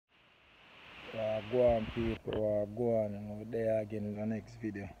Go on people, go on, and we're there again in the next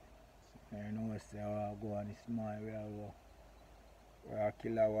video. I know say go on this morning we are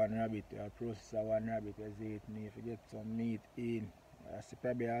kill one rabbit, we are process one rabbit, we eat if you get some meat in. I see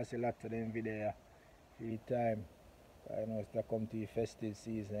probably I see a lot of them video for the time. I know it's to come to the festive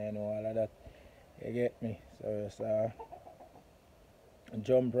season, you know, all of that. You get me? So just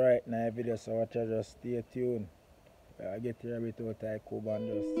jump right in the video, so watch out, just stay tuned. I get the rabbit out of Cuba and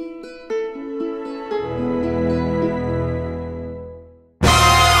just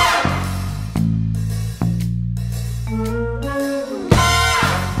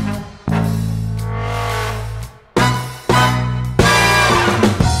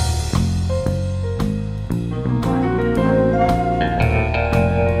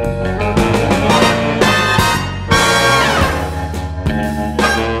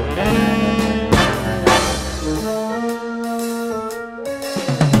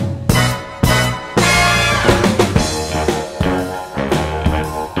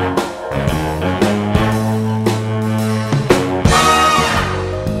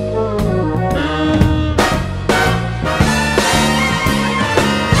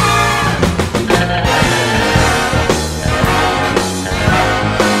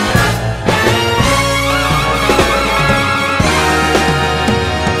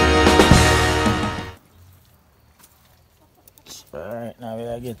alright, now we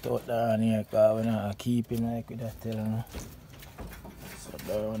gotta get out down here because we're not keeping like we that tell you. So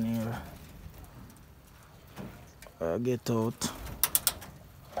down here, get out.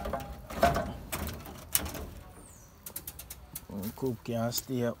 The coop can't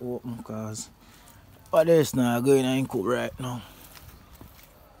stay open because but this not going in coop right now.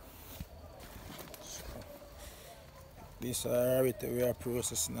 So, this rabbit we are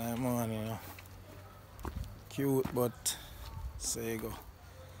processing in the morning, you know. Cute, but so you go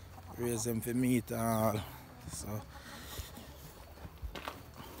raise them for meat and all. So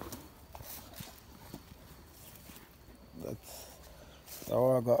that's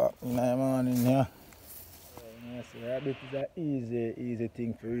how I got in the morning here. Yeah, so rabbit is an easy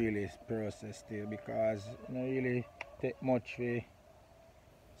thing to really process still because you don't really take much for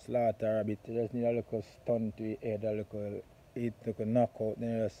slaughter rabbit. You just need a little stun to your head, a little knockout,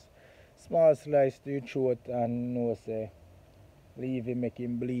 then just small slice to your throat and no say leave him, make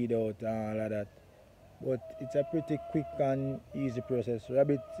him bleed out and all of that. But it's a pretty quick and easy process.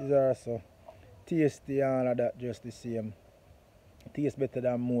 Rabbit is also tasty and all of that, just the same. Tastes better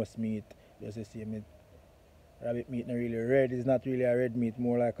than most meat, just the same. Rabbit meat not really red, it's not really a red meat,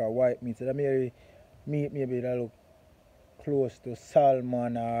 more like a white meat. So that meat maybe that look close to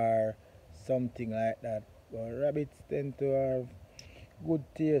salmon or something like that. But rabbits tend to have good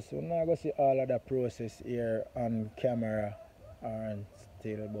taste. We're not going to see all of the process here on camera and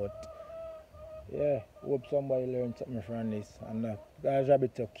still, but yeah, hope somebody learned something from this. And guys,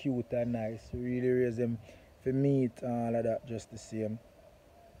 rabbits are cute and nice. We really raise them for meat and all of that, just the same.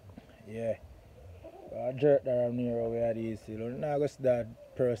 Yeah. I jerk around here where these, you know, not going to start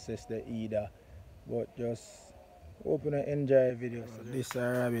process the either, but just hope you enjoy the video. So this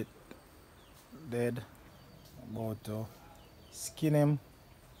rabbit dead, about to skin him.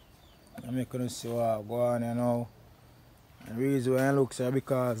 I'm going to see what go on, you know. And the reason why it looks like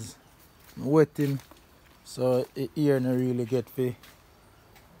because I wet him, so the ear don't really get to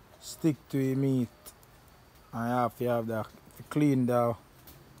stick to the meat. And you have to have that clean the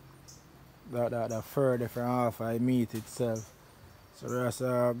fur from half of the meat itself. So that's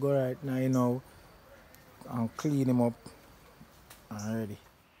go right now, you know, and clean him up and ready.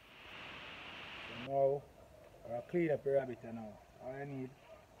 So now I clean up the rabbit now. All I need,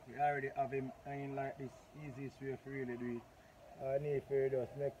 we already have him in like this, easiest way to really do it. All I need for you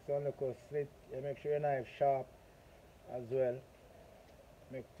just make some little slit. You make sure your knife sharp as well.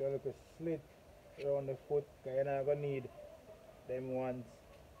 Make some little slit around the foot because you're not gonna need them ones.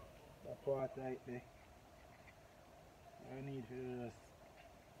 That part right there. You need to just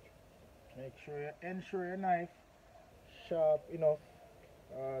make sure ensure your knife sharp enough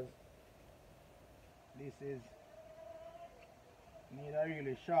because this is need a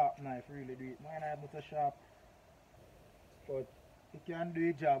really sharp knife, really do it. My knife not so sharp, but it can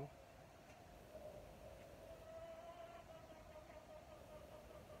do the job.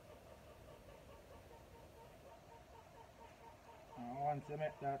 And once you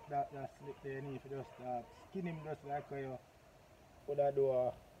make that slit there, you need to just skin him just like how you would do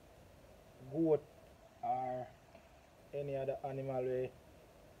a goat or any other animal where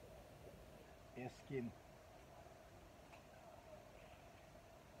you skin.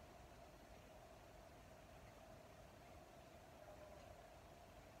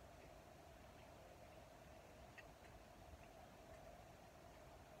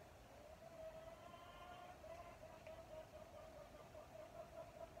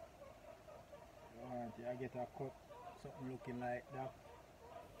 get a cut, something looking like that.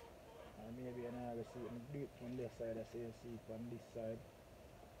 And maybe I will see it do it from this side, I see it from this side.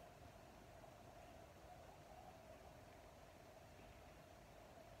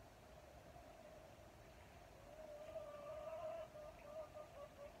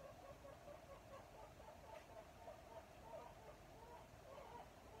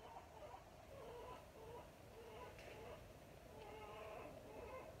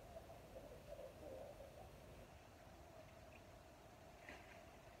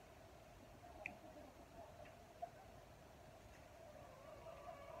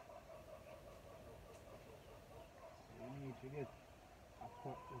 So you need to get a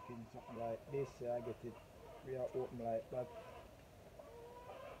cut looking something like this, I get it real open like that.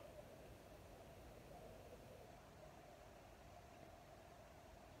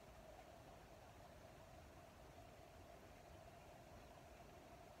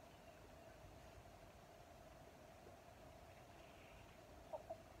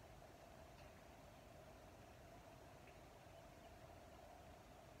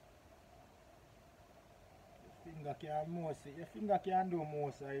 Your finger can do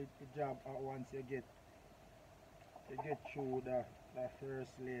most of the job at once you get through the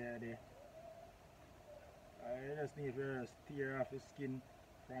first layer there. You just need to tear off the skin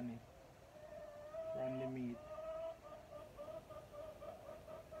from the meat.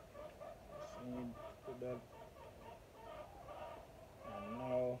 Just need to do that. And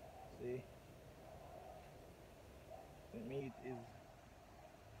now see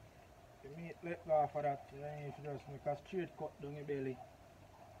the meat let off of that, so you need to just make a straight cut down your belly.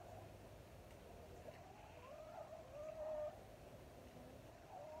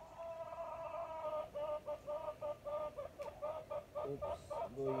 Oops,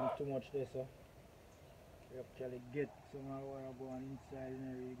 going too much there, so you actually get some of what I go on inside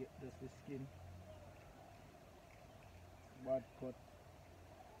and really get just the skin. Bad cut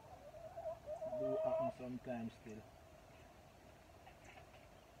do happen sometimes still.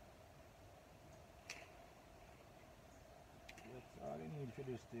 That's all you need for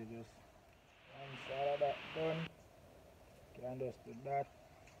this still, just once all of that done, you can just do that.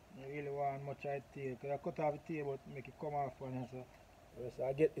 I really want much of the tail, because I cut off the tail but make it come off on it, so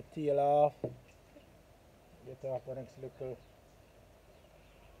I get the tail off, get off the next little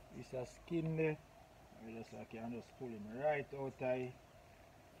piece of skin there. I can just pull him right out of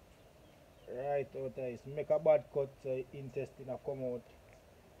his. Make a bad cut so the intestine will come out.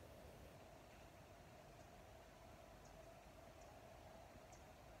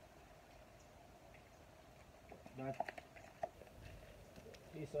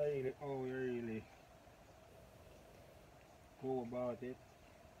 This is really how you really go about it.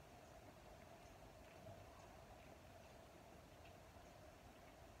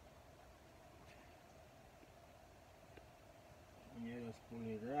 And you just pull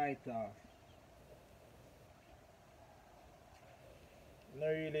it right off. You don't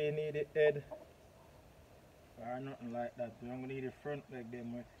really need the head or nothing like that. You don't need the front leg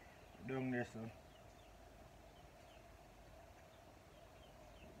them down there, so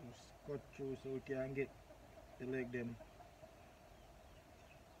just cut through so we can get the leg them.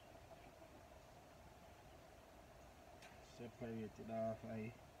 Separate it off.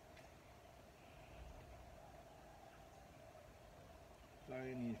 That's all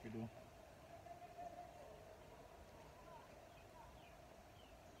you need to do.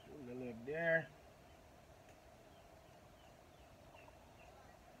 Pull the leg there.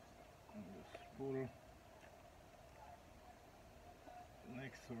 And just pull the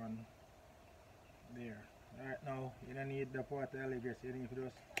next one there. Right now, you don't need the part of the leg, you need to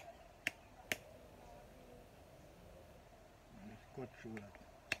just cut through that.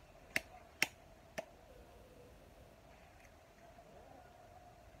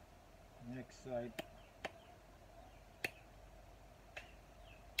 Next side,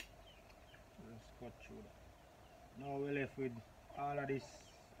 just cut through that. Now we're left with all of this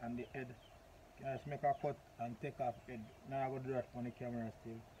and the head. Just make a cut and take off the head. Now I'm going to do that on the camera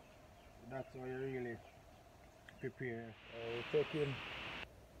still. So that's how you really prepare.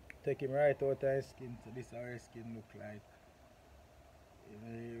 Take him right out of his skin. So this is how his skin look like.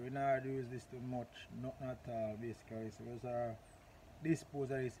 We not use this too much, not at all basically. So just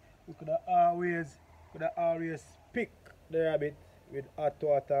dispose of this. We could have always pick the rabbit with hot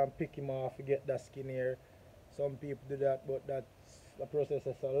water and pick him off to get that skin here. Some people do that, but the process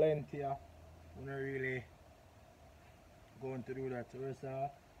is so lengthy. We're not really going to do that. So we just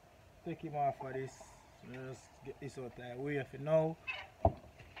take him off of this. So just get this out of the way for now.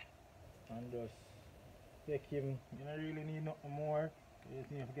 And just take him. You don't really need nothing more. You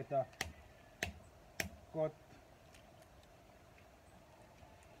just need to get cut,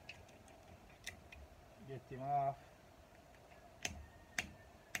 get him off.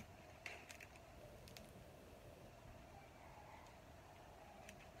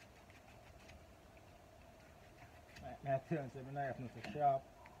 I tell you, my knife not so sharp,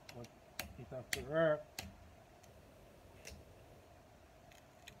 but it has to work.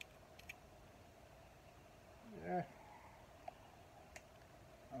 Yeah.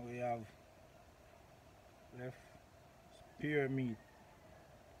 And we have left pure meat.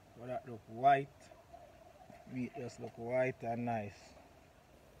 So that look white. Meat just look white and nice.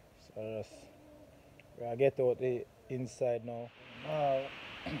 So just we'll get out the inside now. Now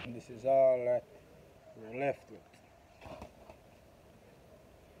this is all that we're left with.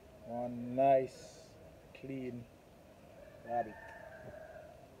 One nice clean rabbit.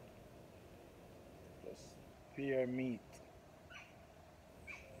 Just pure meat.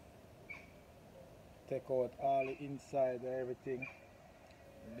 Take out all the inside and everything.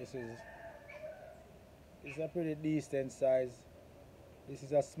 And this is a pretty decent size. This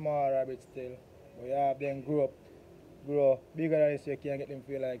is a small rabbit still. But you have them grow bigger than this. You can get them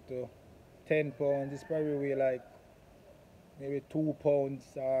feel like to 10 pounds. This probably weigh like maybe 2 pounds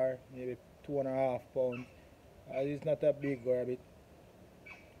or maybe 2.5 pounds. It's not a big rabbit,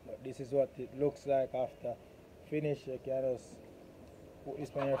 but this is what it looks like after finish. You can just put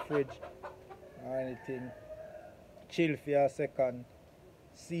this on your fridge or anything, chill for a second,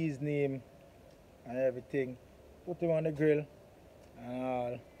 season him and everything, put him on the grill and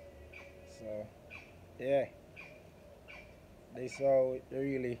all. So yeah, this is how you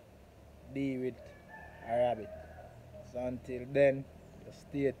really deal with a rabbit. So until then, just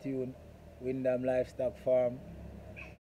stay tuned. Windham Livestock Farm.